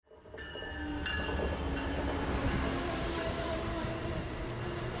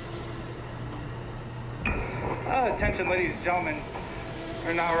Attention, ladies and gentlemen.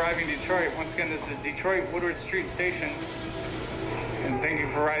 We're now arriving in Detroit. Once again, this is Detroit Woodward Street Station. And thank you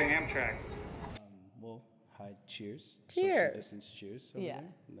for riding Amtrak. Well, hi, cheers. Cheers. Social distance cheers. Yeah. There.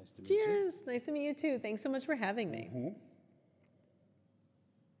 Nice to meet Cheers. Nice to meet you too. Thanks so much for having me. you.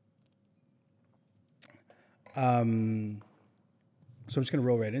 So I'm just going to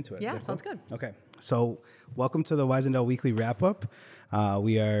roll right into it. Yeah, Is that sounds cool? good. Okay. So welcome to the Wisendale Weekly Wrap-Up.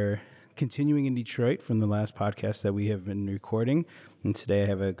 We are continuing in Detroit from the last podcast that we have been recording. And today I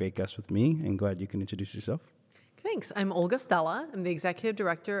have a great guest with me. And glad you can introduce yourself. Thanks. I'm Olga Stella. I'm the Executive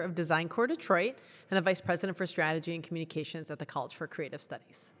Director of Design Core Detroit and a Vice President for Strategy and Communications at the College for Creative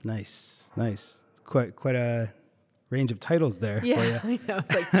Studies. Nice. Quite a range of titles there. Yeah, for you. I know.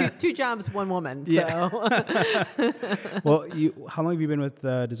 It's like two jobs, one woman. So Well, how long have you been with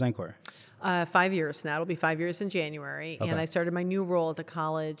Design Core? 5 years now. It'll be 5 years in January. Okay. And I started my new role at the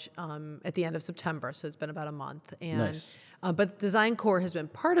college at the end of September. So it's been about a month. And Nice. But Design Core has been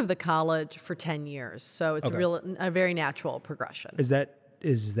part of the college for 10 years. So it's a very natural progression. Is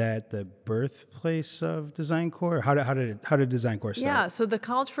that the birthplace of Design Core? How did Design Core start? Yeah, so the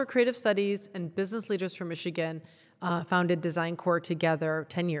College for Creative Studies and business leaders from Michigan founded Design Core together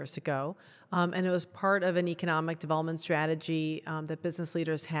 10 years ago. And it was part of an economic development strategy that business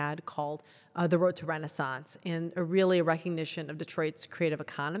leaders had called the Road to Renaissance, and really a recognition of Detroit's creative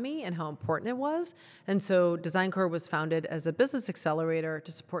economy and how important it was. And so Design Core was founded as a business accelerator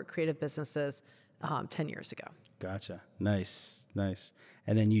to support creative businesses 10 years ago. Gotcha. Nice.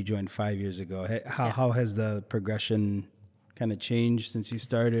 And then you joined 5 years ago. How has the progression kind of changed since you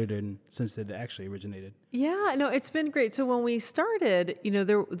started and since it actually originated? Yeah, no, it's been great. So when we started,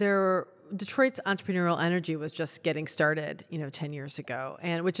 Detroit's entrepreneurial energy was just getting started, 10 years ago,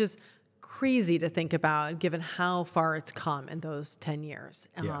 and which is crazy to think about given how far it's come in those 10 years.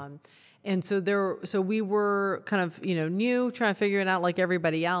 Yeah. And so we were kind of, new, trying to figure it out like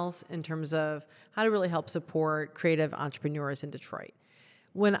everybody else in terms of how to really help support creative entrepreneurs in Detroit.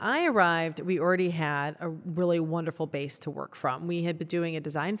 When I arrived, we already had a really wonderful base to work from. We had been doing a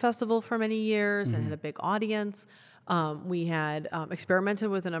design festival for many years and had a big audience. We had experimented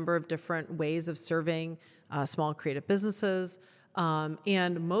with a number of different ways of serving small creative businesses.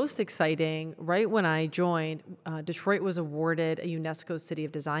 And most exciting, right when I joined, Detroit was awarded a UNESCO City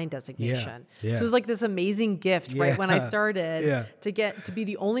of Design designation. Yeah. So it was like this amazing gift right when I started to be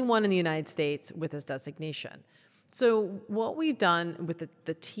the only one in the United States with this designation. So what we've done with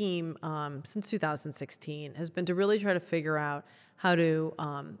the team since 2016 has been to really try to figure out how to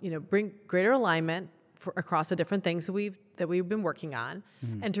bring greater alignment across the different things that we've been working on,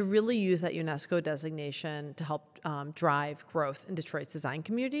 and to really use that UNESCO designation to help drive growth in Detroit's design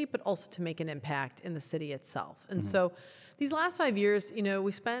community, but also to make an impact in the city itself. And so these last 5 years,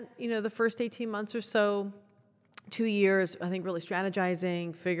 we spent the first 18 months or so, 2 years, I think, really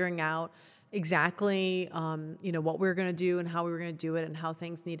strategizing, figuring out exactly, what we were going to do and how we were going to do it and how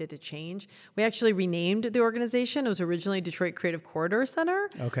things needed to change. We actually renamed the organization. It was originally Detroit Creative Corridor Center.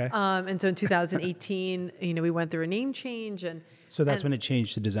 Okay. And so in 2018, we went through a name change. So that's when it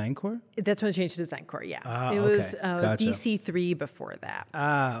changed to Design Core? That's when it changed to Design Core, yeah. It was Gotcha. DC3 before that.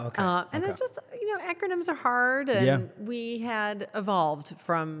 Okay. And it's just, acronyms are hard, and we had evolved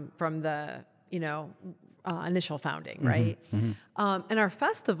from the, initial founding, right? And our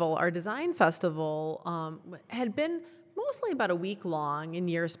festival, our design festival, had been mostly about a week long in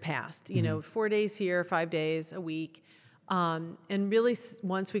years past, 4 days here, 5 days a week. And really,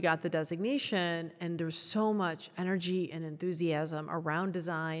 once we got the designation and there was so much energy and enthusiasm around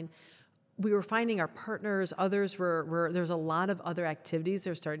design, we were finding our partners, others there's a lot of other activities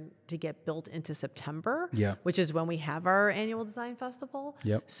that are starting to get built into September, which is when we have our annual design festival.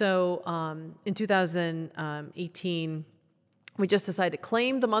 Yep. So in 2018, we just decided to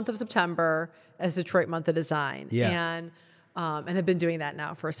claim the month of September as Detroit Month of Design. And have been doing that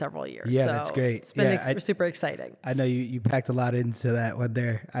now for several years. Yeah, so that's great. It's been super exciting. I know you packed a lot into that one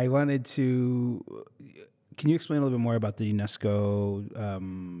there. I wanted to... Can you explain a little bit more about the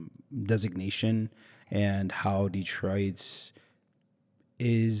UNESCO designation and how Detroit's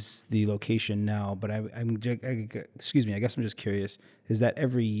is the location now? But excuse me, I guess I'm just curious. Is that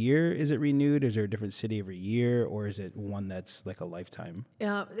every year? Is it renewed? Is there a different city every year? Or is it one that's like a lifetime?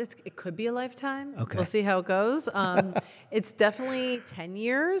 It could be a lifetime. Okay. We'll see how it goes. It's definitely 10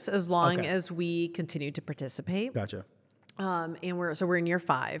 years as long as we continue to participate. Gotcha. And we're in year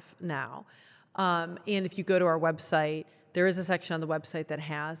 5 now. And if you go to our website, there is a section on the website that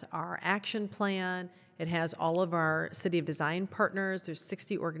has our action plan. It has all of our City of Design partners. There's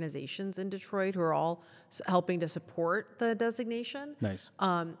 60 organizations in Detroit who are all helping to support the designation. Nice.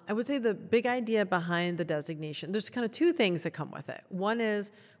 I would say the big idea behind the designation, there's kind of two things that come with it. One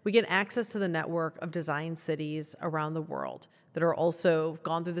is we get access to the network of design cities around the world that are also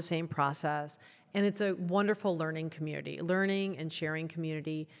gone through the same process. And it's a wonderful learning and sharing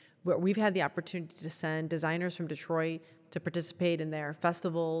community where we've had the opportunity to send designers from Detroit to participate in their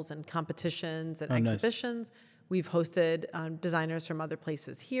festivals and competitions and exhibitions. Nice. We've hosted designers from other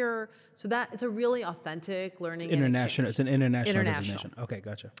places here. So that it's a really authentic learning. It's international. It's an international designation. Okay,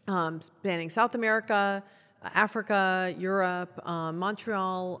 gotcha. Spanning South America, Africa, Europe,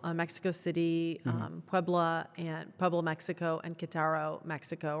 Montreal, Mexico City, Puebla, Mexico, and Querétaro,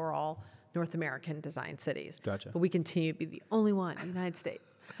 Mexico are all North American design cities. Gotcha. But we continue to be the only one in the United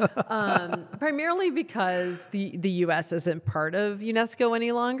States. Primarily because the U.S. isn't part of UNESCO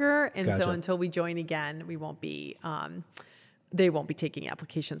any longer. And so until we join again, we won't be, they won't be taking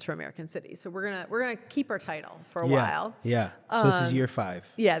applications for American cities. So we're gonna keep our title for a while. Yeah. So this is year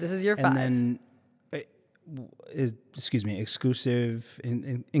 5. Yeah, this is year 5. And then, exclusive,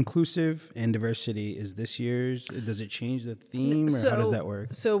 inclusive, and diversity is this year's. Does it change the theme, or how does that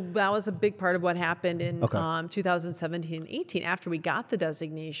work? So that was a big part of what happened in 2017 and 18. After we got the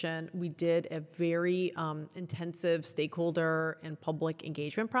designation, we did a very intensive stakeholder and public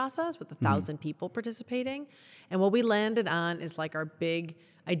engagement process with 1,000 people participating. And what we landed on is like our big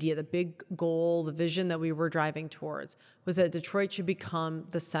idea, the big goal, the vision that we were driving towards was that Detroit should become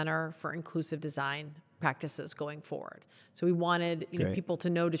the center for inclusive design practices going forward. So we wanted people to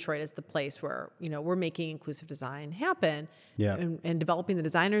know Detroit as the place where we're making inclusive design happen, and developing the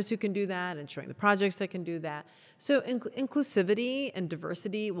designers who can do that, and showing the projects that can do that. So inclusivity and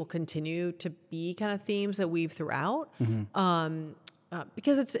diversity will continue to be kind of themes that weave throughout,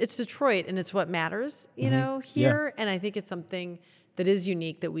 because it's Detroit and it's what matters, here, and I think it's something that is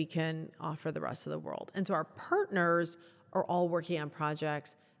unique that we can offer the rest of the world. And so our partners are all working on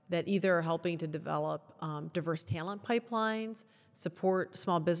projects that either are helping to develop diverse talent pipelines, support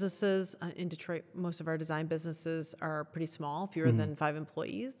small businesses. In Detroit, most of our design businesses are pretty small, fewer than 5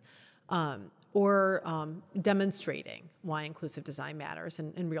 employees, or demonstrating why inclusive design matters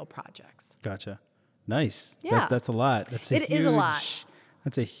in real projects. Gotcha. Nice. Yeah. That's a lot. It is a lot.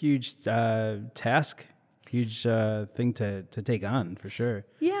 That's a huge task, huge thing to take on, for sure.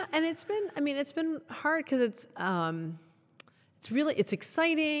 Yeah, and it's been hard because it's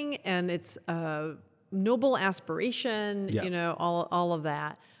exciting, and it's a noble aspiration, all of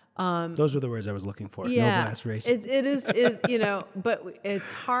that. Those were the words I was looking for. Yeah, noble aspiration. It is, but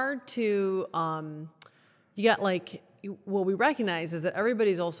it's hard to, you got what we recognize is that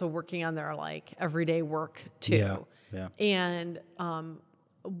everybody's also working on their everyday work too. Yeah. And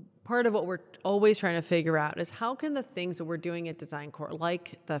part of what we're always trying to figure out is how can the things that we're doing at Design Corps,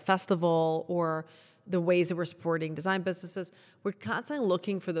 like the festival or the ways that we're supporting design businesses, we're constantly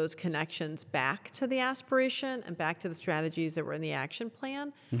looking for those connections back to the aspiration and back to the strategies that were in the action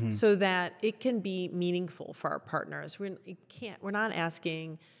plan, so that it can be meaningful for our partners. We're not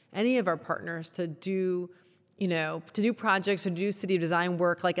asking any of our partners to do projects or to do city design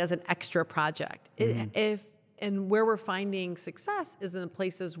work as an extra project. And where we're finding success is in the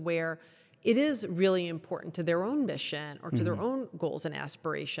places where it is really important to their own mission or to their own goals and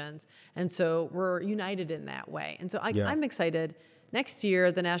aspirations. And so we're united in that way. And so I'm excited. Next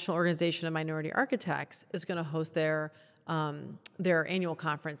year, the National Organization of Minority Architects is going to host their annual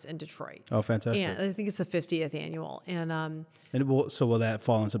conference in Detroit. Oh, fantastic. And I think it's the 50th annual. And will that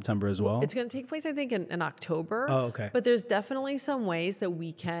fall in September as well? It's going to take place, I think, in October. Oh, okay. But there's definitely some ways that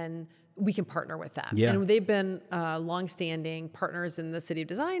we can partner with them. Yeah. And they've been longstanding partners in the City of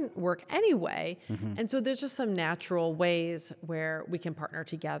Design work anyway. And so there's just some natural ways where we can partner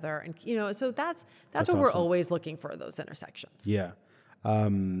together. And, so that's what awesome. we're always looking for, those intersections. Yeah.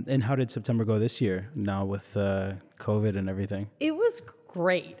 And how did September go this year, now with COVID and everything? It was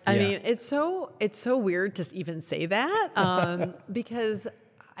great. I mean, it's so weird to even say that, because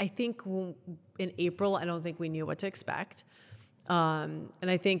I think in April, I don't think we knew what to expect. And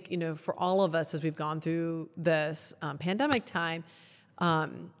I think, for all of us as we've gone through this pandemic time,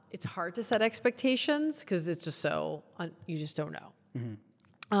 it's hard to set expectations because it's just you just don't know.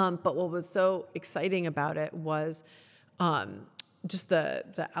 But what was so exciting about it was just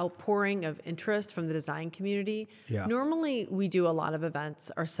the outpouring of interest from the design community. Yeah. Normally, we do a lot of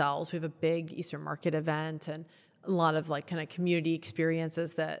events ourselves. We have a big Eastern Market event, and a lot of like kind of community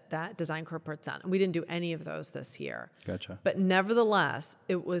experiences that Design Corp puts on. And we didn't do any of those this year. Gotcha. But nevertheless,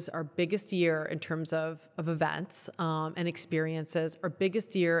 it was our biggest year in terms of events and experiences, our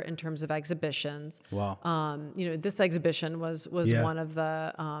biggest year in terms of exhibitions. Wow. This exhibition was one of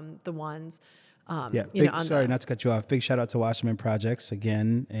the ones. Sorry, not to cut you off. Big shout out to Wasserman Projects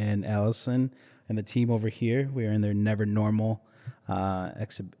again and Allison and the team over here. We are in their Never Normal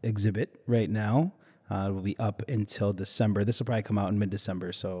exhibit right now. It will be up until December. This will probably come out in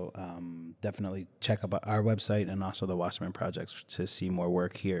mid-December, so definitely check out our website and also the Wasserman Projects to see more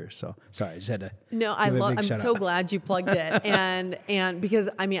work here. So sorry, I just had to. No, I'm so glad you plugged it, and because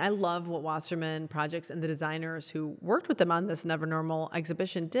I love what Wasserman Projects and the designers who worked with them on this Never Normal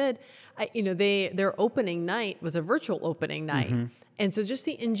exhibition did. Their opening night was a virtual opening night. Mm-hmm. And so just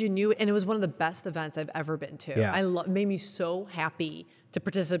the ingenuity, and it was one of the best events I've ever been to. Yeah. Made me so happy to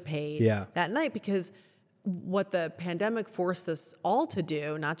participate that night, because what the pandemic forced us all to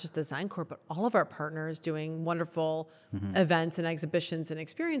do, not just Design Corp, but all of our partners doing wonderful events and exhibitions and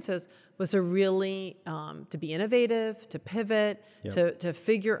experiences, was to really to be innovative, to pivot, to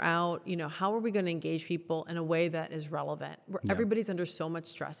figure out, how are we going to engage people in a way that is relevant? Everybody's under so much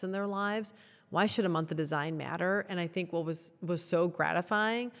stress in their lives. Why should a month of design matter? And I think what was so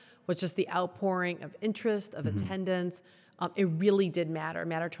gratifying was just the outpouring of interest, of attendance. It really did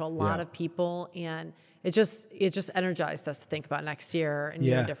matter to a lot of people, and it just energized us to think about next year in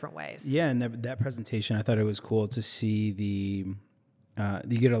different ways. Yeah, and that presentation, I thought it was cool to see you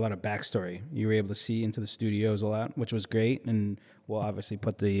get a lot of backstory. You were able to see into the studios a lot, which was great, and we'll obviously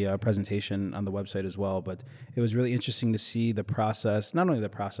put the presentation on the website as well. But it was really interesting to see the process, not only the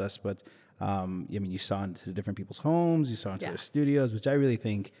process, but you saw into different people's homes, you saw into their studios, which I really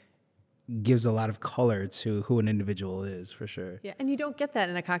think gives a lot of color to who an individual is, for sure. Yeah, and you don't get that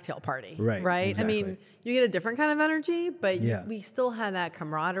in a cocktail party, right? Exactly. You get a different kind of energy, but we still had that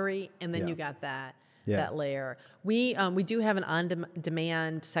camaraderie, and then you got that layer. We do have an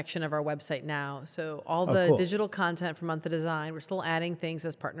on-demand section of our website now, so all the digital content from Month of Design, we're still adding things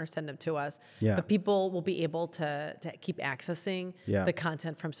as partners send them to us, but people will be able to keep accessing the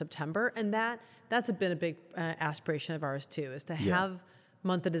content from September, and that's been a big aspiration of ours too, is to have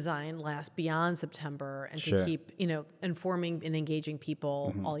Month of Design last beyond September and to keep, informing and engaging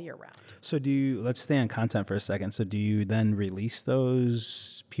people all year round. So let's stay on content for a second. So do you then release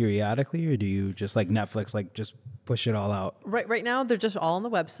those periodically, or do you just like Netflix, like just push it all out? Right now, they're just all on the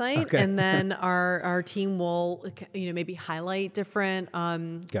website. And then our team will, maybe highlight different,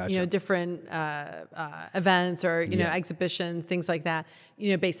 different events or, exhibitions, things like that,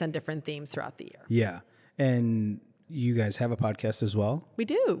 based on different themes throughout the year. Yeah. And you guys have a podcast as well? We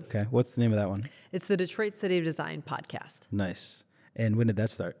do. Okay. What's the name of that one? It's the Detroit City of Design podcast. Nice. And when did that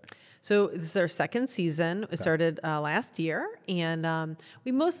start? So this is our second season. It started last year, and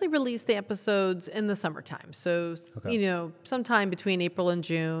we mostly release the episodes in the summertime. So, sometime between April and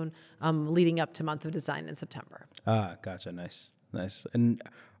June, leading up to Month of Design in September. Gotcha. Nice. And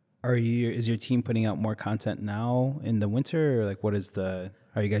is your team putting out more content now in the winter, or like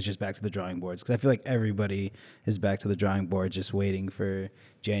are you guys just back to the drawing boards? Because I feel like everybody is back to the drawing board, just waiting for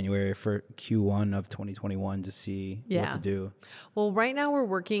January for Q1 of 2021 to see what to do. Well, right now we're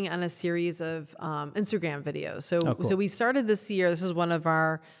working on a series of Instagram videos. So we started this year. This is one of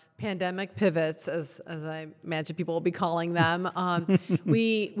our pandemic pivots, as I imagine people will be calling them.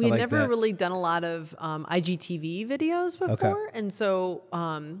 We had never really done a lot of IGTV videos before, and so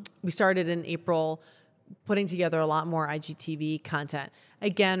we started in April putting together a lot more IGTV content.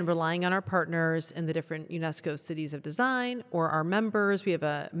 Again, relying on our partners in the different UNESCO cities of design or our members. We have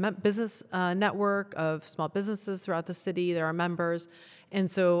a business network of small businesses throughout the city. They're our members. And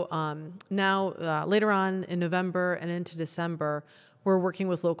so now, later on in November and into December, we're working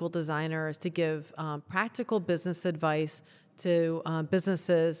with local designers to give practical business advice to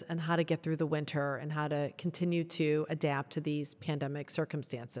businesses and how to get through the winter and how to continue to adapt to these pandemic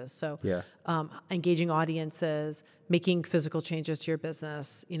circumstances. So engaging audiences, making physical changes to your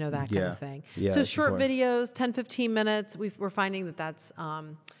business, that kind of thing. Yeah, so short videos, 10, 15 minutes, we're finding that that's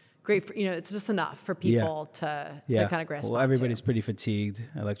great for, it's just enough for people to kind of grasp onto. Well, everybody's pretty fatigued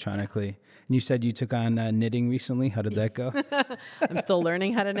electronically. And you said you took on knitting recently. How did that go? I'm still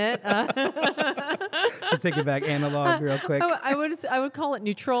learning how to knit. To take it back analog real quick. I would call it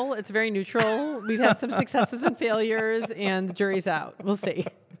neutral. It's very neutral. We've had some successes and failures, and the jury's out. We'll see.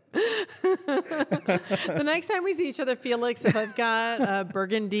 The next time we see each other, Felix, if I've got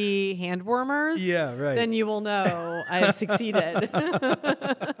burgundy hand warmers, then you will know I have succeeded.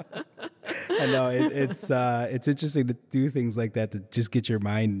 I know it's interesting to do things like that to just get your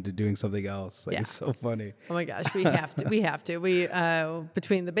mind into doing something else. Like it's so funny. Oh my gosh, we have to. We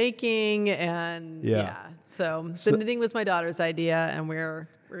between the baking and So the knitting was my daughter's idea, and we're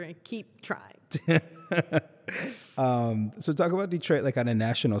gonna keep trying. So talk about Detroit like on a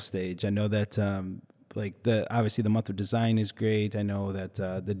national stage. I know that like obviously the month of design is great. I know that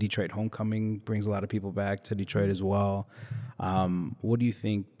the Detroit homecoming brings a lot of people back to Detroit as well. What do you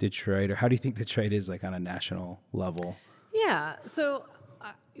think Detroit, or how do you think Detroit is like on a national level? Yeah. So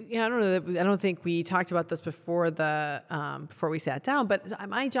I don't know. I don't think we talked about this before before we sat down. But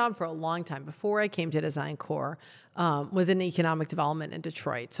my job for a long time before I came to Design Corps was in economic development in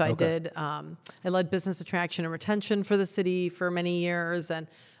Detroit. So I led business attraction and retention for the city for many years, and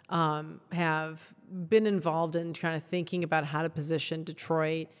have been involved in kind of thinking about how to position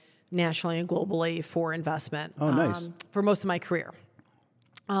Detroit nationally and globally for investment. Nice. For most of my career,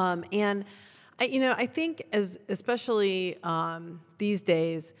 and. I think especially these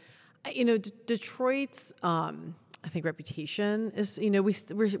days, Detroit's I think reputation is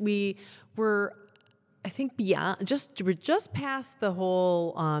we're I think beyond we're just past the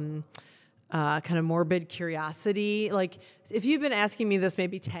whole kind of morbid curiosity. Like if you've been asking me this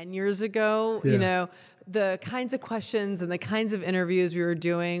maybe 10 years ago, the kinds of questions and the kinds of interviews we were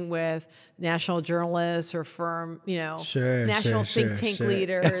doing with national journalists or national think tank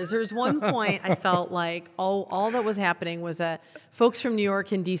leaders. There's one point I felt like all that was happening was that folks from New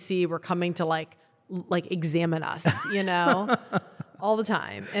York and DC were coming to like examine us, all the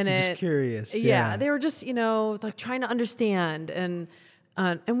time. And just curious. Yeah, they were just, like trying to understand. And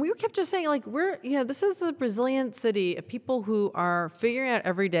we kept just saying, like, this is a resilient city of people who are figuring out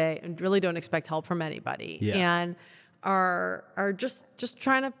every day and really don't expect help from anybody, and are just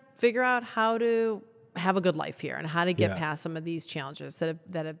trying to figure out how to have a good life here and how to get past some of these challenges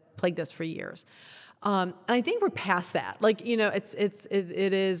that have plagued us for years. And I think we're past that. Like,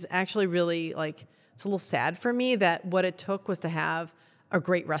 it is actually really like it's a little sad for me that what it took was to have a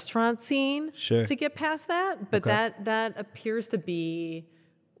great restaurant scene to get past that. But that appears to be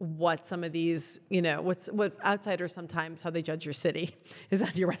what some of these, what outsiders sometimes, how they judge your city is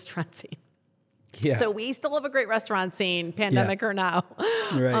on your restaurant scene. Yeah. So we still have a great restaurant scene, pandemic or now.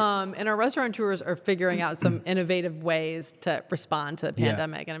 Right. And our restaurateurs are figuring out some innovative ways to respond to the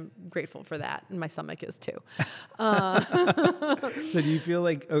pandemic, and I'm grateful for that. And my stomach is too. So do you feel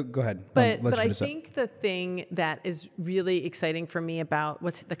like? Oh, go ahead. But I think the thing that is really exciting for me about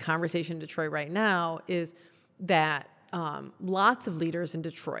what's the conversation in Detroit right now is that lots of leaders in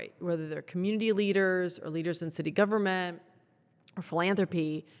Detroit, whether they're community leaders or leaders in city government or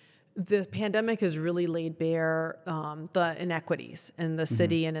philanthropy, the pandemic has really laid bare the inequities in the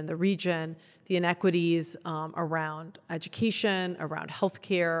city and in the region, the inequities around education, around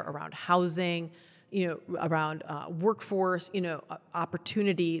healthcare, around housing, around workforce,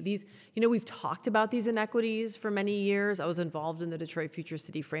 opportunity. These, we've talked about these inequities for many years. I was involved in the Detroit Future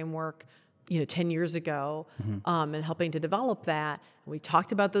City Framework 10 years ago, and helping to develop that. We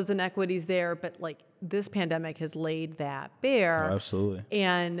talked about those inequities there, but like this pandemic has laid that bare. Oh, absolutely.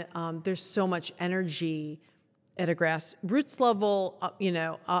 And there's so much energy at a grassroots level,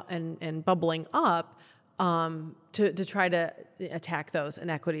 and bubbling up to try to attack those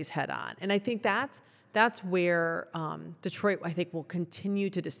inequities head on. And I think that's where Detroit, I think, will continue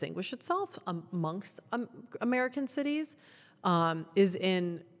to distinguish itself amongst American cities, is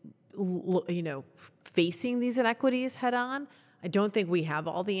in facing these inequities head on. I don't think we have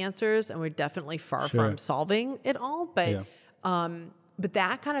all the answers, and we're definitely far from solving it all. But but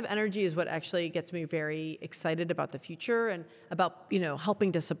that kind of energy is what actually gets me very excited about the future and about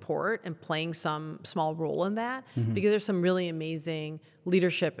helping to support and playing some small role in that, because there's some really amazing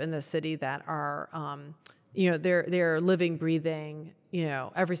leadership in the city that are they're living, breathing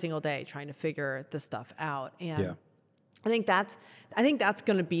every single day trying to figure this stuff out. And I think that's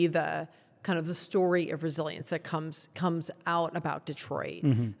going to be the kind of the story of resilience that comes out about Detroit,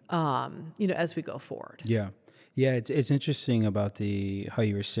 as we go forward. Yeah. It's interesting about how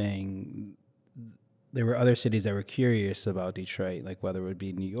you were saying there were other cities that were curious about Detroit, like whether it would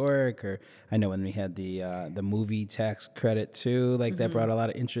be New York, or I know when we had the movie tax credit too, like that brought a lot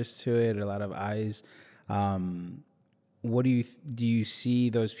of interest to it, a lot of eyes. What do you see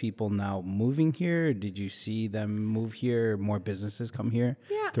those people now moving here? Did you see them move here? More businesses come here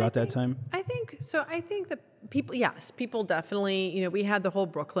throughout that time? I think so. I think that people definitely, we had the whole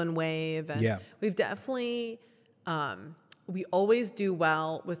Brooklyn wave, and we've definitely, we always do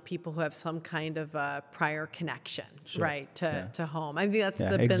well with people who have some kind of a prior connection, right, to home. I think that's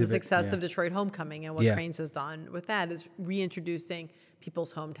been the success of Detroit Homecoming, and what Cranes has done with that is reintroducing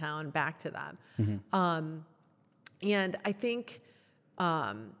people's hometown back to them. And I think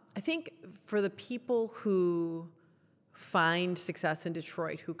for the people who find success in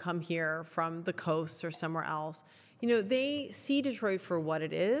Detroit, who come here from the coast or somewhere else, they see Detroit for what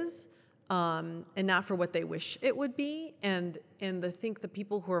it is, and not for what they wish it would be. And I think the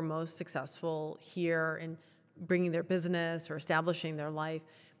people who are most successful here in bringing their business or establishing their life,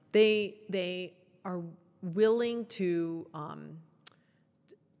 they are willing to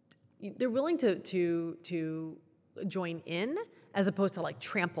join in, as opposed to like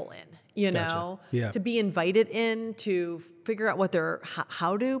trample in, to be invited in, to figure out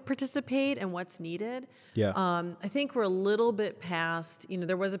how to participate and what's needed. I think we're a little bit past,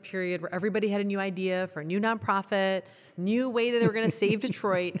 there was a period where everybody had a new idea for a new nonprofit, new way that they were going to save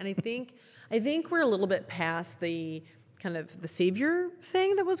Detroit. And I think we're a little bit past the kind of the savior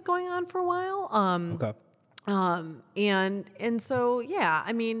thing that was going on for a while. And so,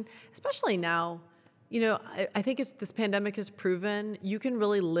 especially now, I think this pandemic has proven you can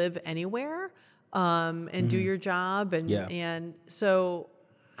really live anywhere, and do your job. And so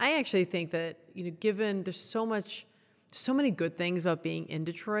I actually think that, given there's so many good things about being in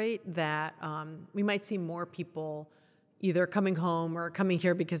Detroit, that we might see more people either coming home or coming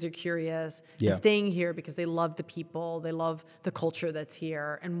here because they're curious, and staying here because they love the people, they love the culture that's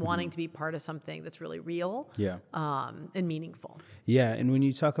here, and wanting to be part of something that's really real and meaningful. Yeah, and when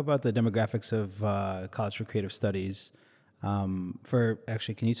you talk about the demographics of College for Creative Studies, can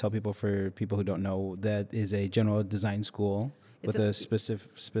you tell people, for people who don't know, that is a general design school with a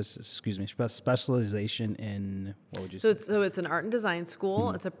specialization in, what would you say? So it's an art and design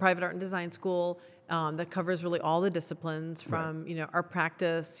school. It's a private art and design school that covers really all the disciplines from, art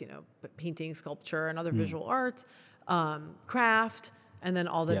practice, painting, sculpture, and other visual arts, craft, and then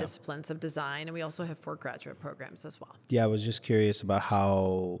all the disciplines of design. And we also have 4 graduate programs as well. Yeah, I was just curious about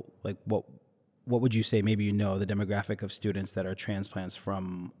how, what would you say, maybe the demographic of students that are transplants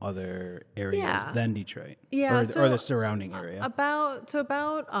from other areas than Detroit? Or the surrounding area? About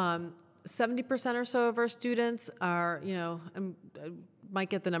 70% or so of our students are, I might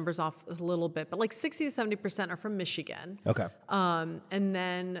get the numbers off a little bit, but like 60 to 70% are from Michigan. Okay. And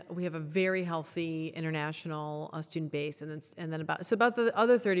then we have a very healthy international student base, and then about the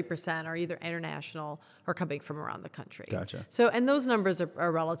other 30% are either international or coming from around the country. Gotcha. So, and those numbers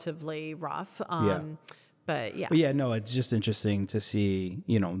are relatively rough. But it's just interesting to see,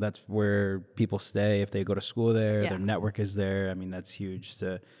 that's where people stay if they go to school there. Their network is there. I mean, that's huge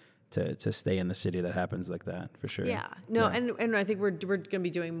to stay in the city that happens like that, for sure. And I think we're going to be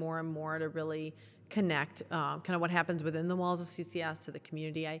doing more and more to really connect kind of what happens within the walls of CCS to the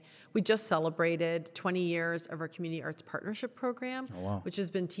community. We just celebrated 20 years of our Community Arts Partnership Program, which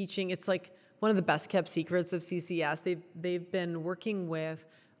has been teaching. It's like one of the best kept secrets of CCS. They've been working with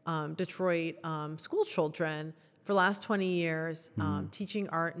Detroit school children for the last 20 years, teaching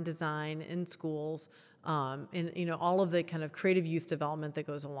art and design in schools. And all of the kind of creative youth development that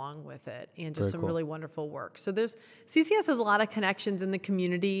goes along with it, and just some really wonderful work. So CCS has a lot of connections in the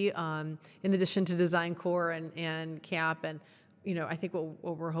community, in addition to Design Corps and CAP, and I think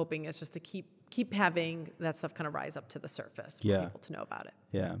what we're hoping is just to keep having that stuff kind of rise up to the surface for people to know about it.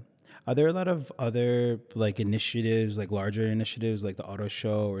 Yeah. Are there a lot of other initiatives, larger initiatives like the auto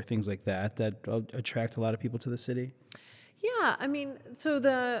show or things like that attract a lot of people to the city? Yeah, I mean,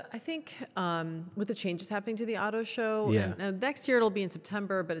 I think with the changes happening to the auto show, and next year it'll be in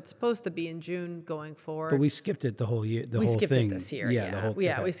September, but it's supposed to be in June going forward. But we skipped it the whole year. We skipped it this year.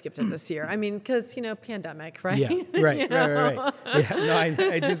 We skipped it this year. I mean, because pandemic, right? Yeah, right. Yeah, no,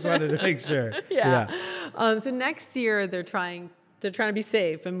 I just wanted to make sure. So next year they're trying to be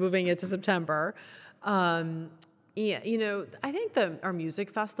safe and moving it to September. I think our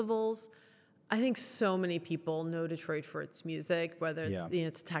music festivals. I think so many people know Detroit for its music, whether it's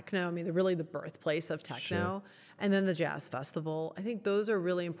it's techno. I mean, they're really the birthplace of techno, and then the jazz festival. I think those are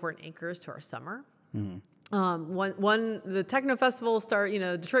really important anchors to our summer. The techno festival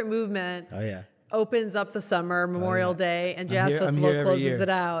Detroit Movement. Opens up the summer, Memorial Day, and Jazz Festival closes it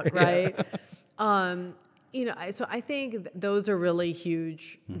out, right? So I think those are really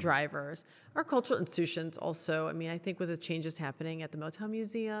huge drivers. Our cultural institutions also, I mean, I think with the changes happening at the Motown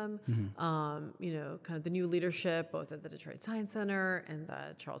Museum, kind of the new leadership, both at the Detroit Science Center and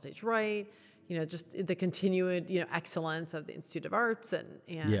the Charles H. Wright, just the continued, excellence of the Institute of Arts and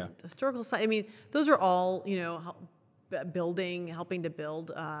Historical Science. I mean, those are all, helping to build,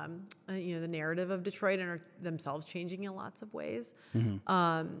 the narrative of Detroit and are themselves changing in lots of ways.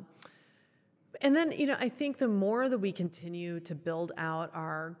 And then, I think the more that we continue to build out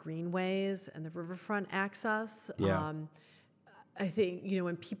our greenways and the riverfront access, I think,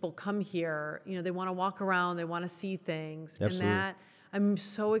 when people come here, they want to walk around, they want to see things. Absolutely. And that, I'm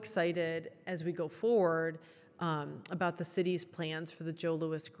so excited as we go forward about the city's plans for the Joe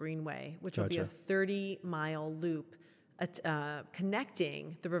Louis Greenway, which will be a 30-mile loop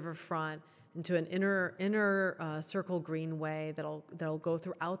connecting the riverfront into an inner circle greenway that'll go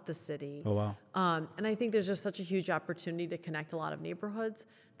throughout the city. Oh, wow. And I think there's just such a huge opportunity to connect a lot of neighborhoods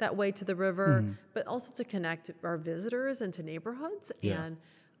that way to the river, but also to connect our visitors into neighborhoods. Yeah.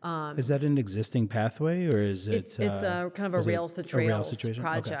 And is that an existing pathway, or is it? It's a kind of a rails to trails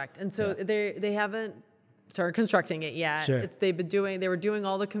project, and so they haven't started constructing it yet. Sure. They were doing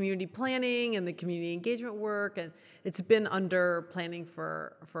all the community planning and the community engagement work, and it's been under planning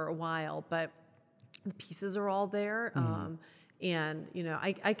for a while, but the pieces are all there. And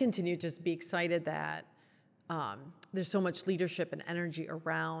I continue to just be excited that there's so much leadership and energy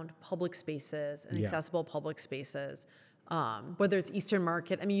around public spaces and accessible public spaces. Whether it's Eastern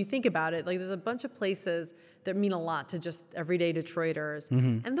Market, I mean, you think about it, like there's a bunch of places that mean a lot to just everyday Detroiters.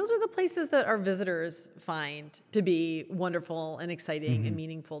 And those are the places that our visitors find to be wonderful and exciting and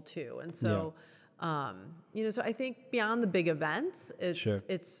meaningful too. And so, so I think beyond the big events,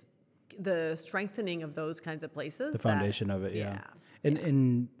 it's the strengthening of those kinds of places. The foundation of it,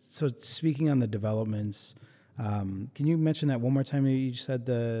 And so speaking on the developments, can you mention that one more time? You said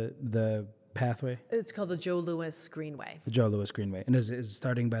the pathway? It's called the Joe Louis Greenway. The Joe Louis Greenway. And is it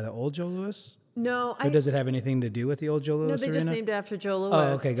starting by the old Joe Louis? No. Or does it have anything to do with the old Joe Louis No, they arena? just named it after Joe Louis.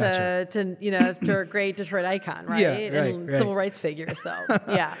 Oh, okay, gotcha. After a great Detroit icon, right? And civil rights figure, so,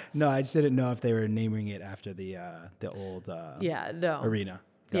 yeah. No, I just didn't know if they were naming it after the old arena.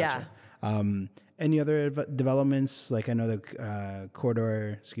 Gotcha. Yeah. Any other developments? Like I know the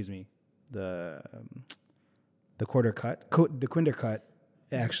corridor, the quarter cut, the Quinder cut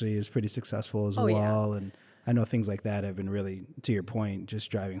actually is pretty successful as well. Yeah. And I know things like that have been really, to your point, just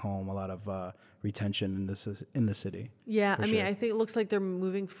driving home a lot of retention in the city. Yeah, I mean, I think it looks like they're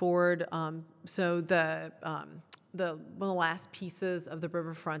moving forward. So the one of the last pieces of the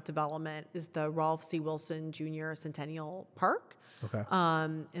riverfront development is the Rolf C. Wilson Jr. Centennial Park. Okay.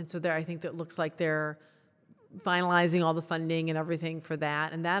 And so there, I think that looks like they're finalizing all the funding and everything for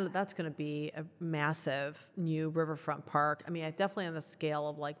that, and that's going to be a massive new riverfront park. I mean, definitely on the scale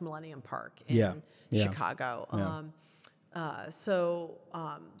of like Millennium Park in Chicago. So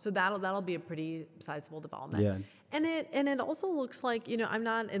that'll be a pretty sizable development. Yeah. And it also looks like, I'm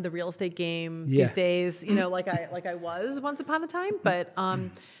not in the real estate game these days, like I was once upon a time, but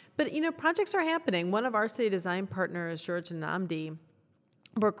projects are happening. One of our city design partners, George Nnamdi,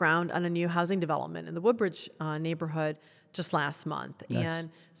 broke ground on a new housing development in the Woodbridge neighborhood just last month. Nice. And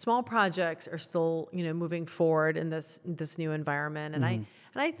small projects are still, moving forward in this new environment. And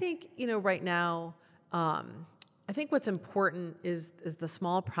I think, right now, I think what's important is the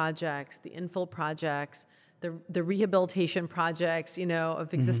small projects, the infill projects, the rehabilitation projects,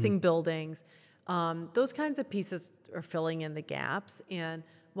 of existing buildings. Those kinds of pieces are filling in the gaps. And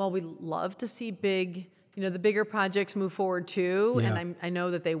while we love to see the bigger projects move forward too, and I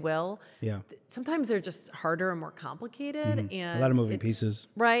know that they will. Yeah. Sometimes they're just harder and more complicated, and a lot of moving pieces.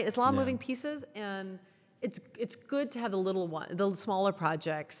 Right, it's a lot of moving pieces, and it's good to have the smaller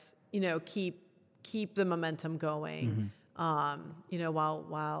projects, keep the momentum going,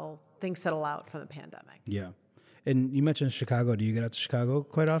 while things settle out from the pandemic. Yeah. And you mentioned Chicago. Do you get out to Chicago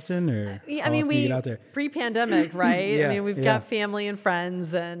quite often, or I mean, we get out there? Pre-pandemic, right? I mean, we've got family and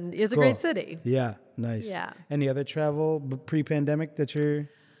friends, and it's a great city. Yeah, nice. Yeah. Any other travel pre-pandemic that you're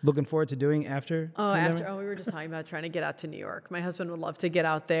looking forward to doing after? We were just talking about trying to get out to New York. My husband would love to get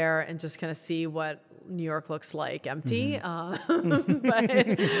out there and just kind of see what New York looks like empty. But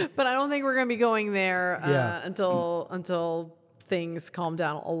I don't think we're going to be going there until things calm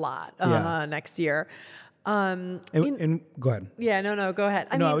down a lot next year. And go ahead. Yeah, no, go ahead.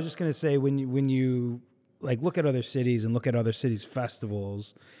 I was just gonna say when you like look at other cities and look at other cities'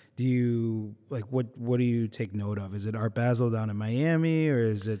 festivals, do you what do you take note of? Is it Art Basel down in Miami, or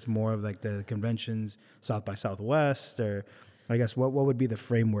is it more of like the conventions South by Southwest, or I guess what would be the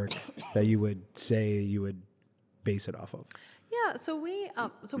framework that you would say you would base it off of? Yeah, so we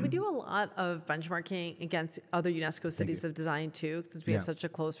do a lot of benchmarking against other UNESCO cities of design too, because we have such a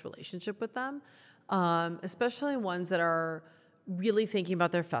close relationship with them. Especially ones that are really thinking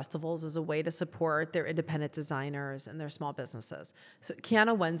about their festivals as a way to support their independent designers and their small businesses. So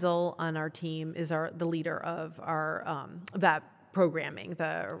Kiana Wenzel on our team is the leader of our that programming.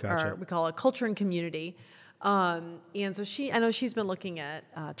 We call it Culture and Community. And so I know she's been looking at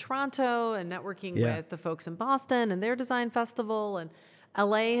Toronto and networking with the folks in Boston and their design festival, and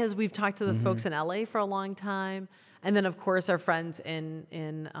LA, we've talked to the folks in LA for a long time. And then of course our friends in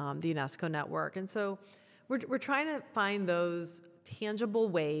the UNESCO network. And so we're trying to find those tangible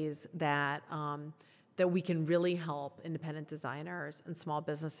ways that that we can really help independent designers and small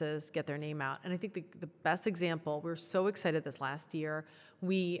businesses get their name out. And I think the best example, we were so excited this last year,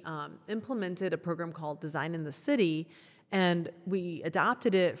 we implemented a program called Design in the City, and we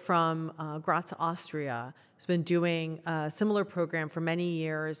adopted it from Graz, Austria. It's been doing a similar program for many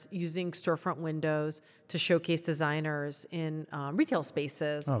years, using storefront windows to showcase designers in retail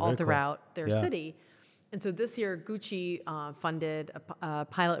spaces all throughout their city. And so this year, Gucci funded a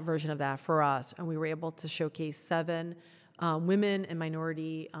pilot version of that for us, and we were able to showcase 7 women and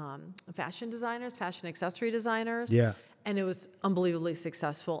minority fashion designers, fashion accessory designers. Yeah. And it was unbelievably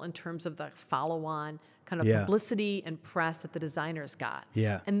successful in terms of the follow-on kind of publicity and press that the designers got.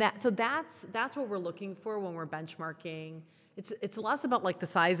 Yeah. And that's what we're looking for when we're benchmarking. It's less about like the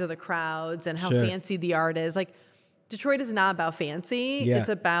size of the crowds and how fancy the art is. Like, Detroit is not about fancy. Yeah. It's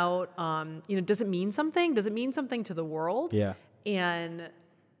about, does it mean something? Does it mean something to the world? Yeah. And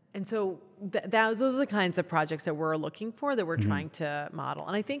so those are the kinds of projects that we're looking for, that we're trying to model.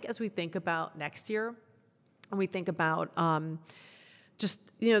 And I think as we think about next year, and we think about the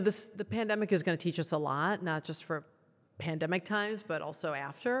pandemic is going to teach us a lot, not just for pandemic times, but also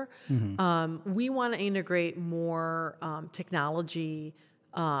after. We want to integrate more technology,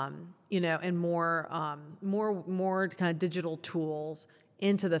 and more kind of digital tools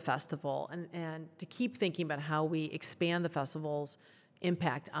into the festival, and to keep thinking about how we expand the festival's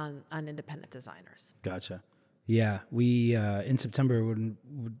impact on independent designers. Gotcha. Yeah, we in September,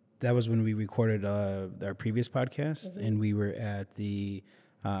 that was when we recorded our previous podcast, and we were at the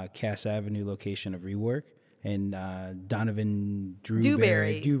Cass Avenue location of Rework, and Donovan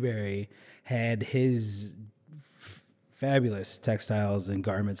Dewberry had his fabulous textiles and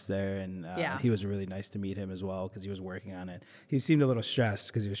garments there, and he was really nice to meet him as well, because he was working on it. He seemed a little stressed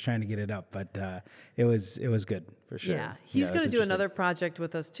because he was trying to get it up, but it was good for sure. Yeah, he's going to do another project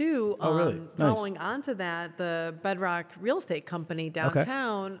with us too. Oh, really? Nice. Following on to that, the Bedrock Real Estate Company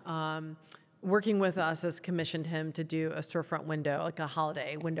downtown, working with us, has commissioned him to do a storefront window, like a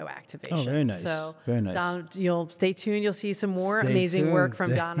holiday window activation. Oh, very nice. So very nice. You'll stay tuned. You'll see some more amazing work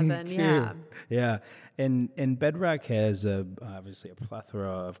from Donovan. Yeah. And Bedrock has obviously a plethora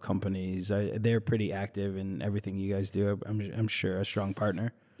of companies. They're pretty active in everything you guys do. I'm sure a strong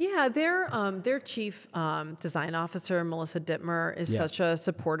partner. Yeah, their chief design officer, Melissa Dittmer, is such a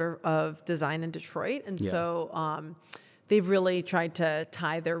supporter of design in Detroit, and so they've really tried to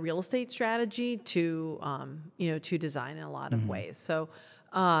tie their real estate strategy to to design in a lot of ways. So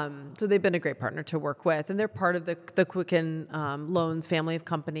they've been a great partner to work with, and they're part of the Quicken Loans family of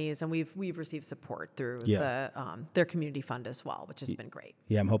companies, and we've received support through their community fund as well, which has been great.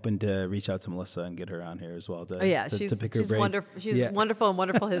 Yeah, I'm hoping to reach out to Melissa and get her on here as well to pick her brain. Wonderful. She's wonderful, and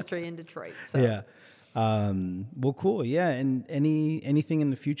wonderful history in Detroit. So. Yeah. Well, cool. Yeah. And anything in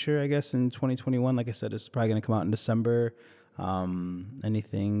the future, I guess, in 2021, like I said, it's probably going to come out in December.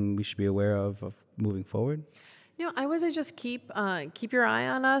 Anything we should be aware of moving forward? I would say just keep your eye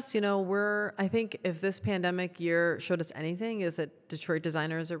on us. I think if this pandemic year showed us anything, is that Detroit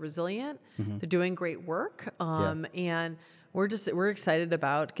designers are resilient. They're doing great work. And we're excited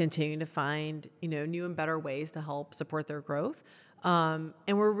about continuing to find, new and better ways to help support their growth. And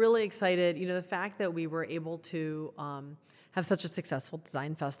we're really excited, the fact that we were able to have such a successful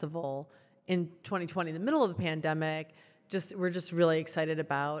design festival in 2020, in the middle of the pandemic. We're just really excited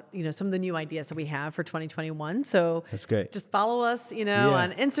about, some of the new ideas that we have for 2021. So that's great. Just follow us,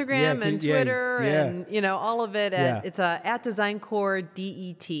 on Instagram and Twitter and, all of it. It's at DesignCore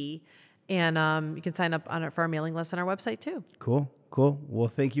DET. And you can sign up for our mailing list on our website too. Cool. Well,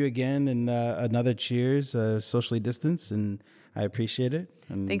 thank you again. And another cheers, socially distanced. And I appreciate it.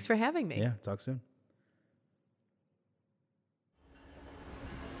 And thanks for having me. Yeah. Talk soon.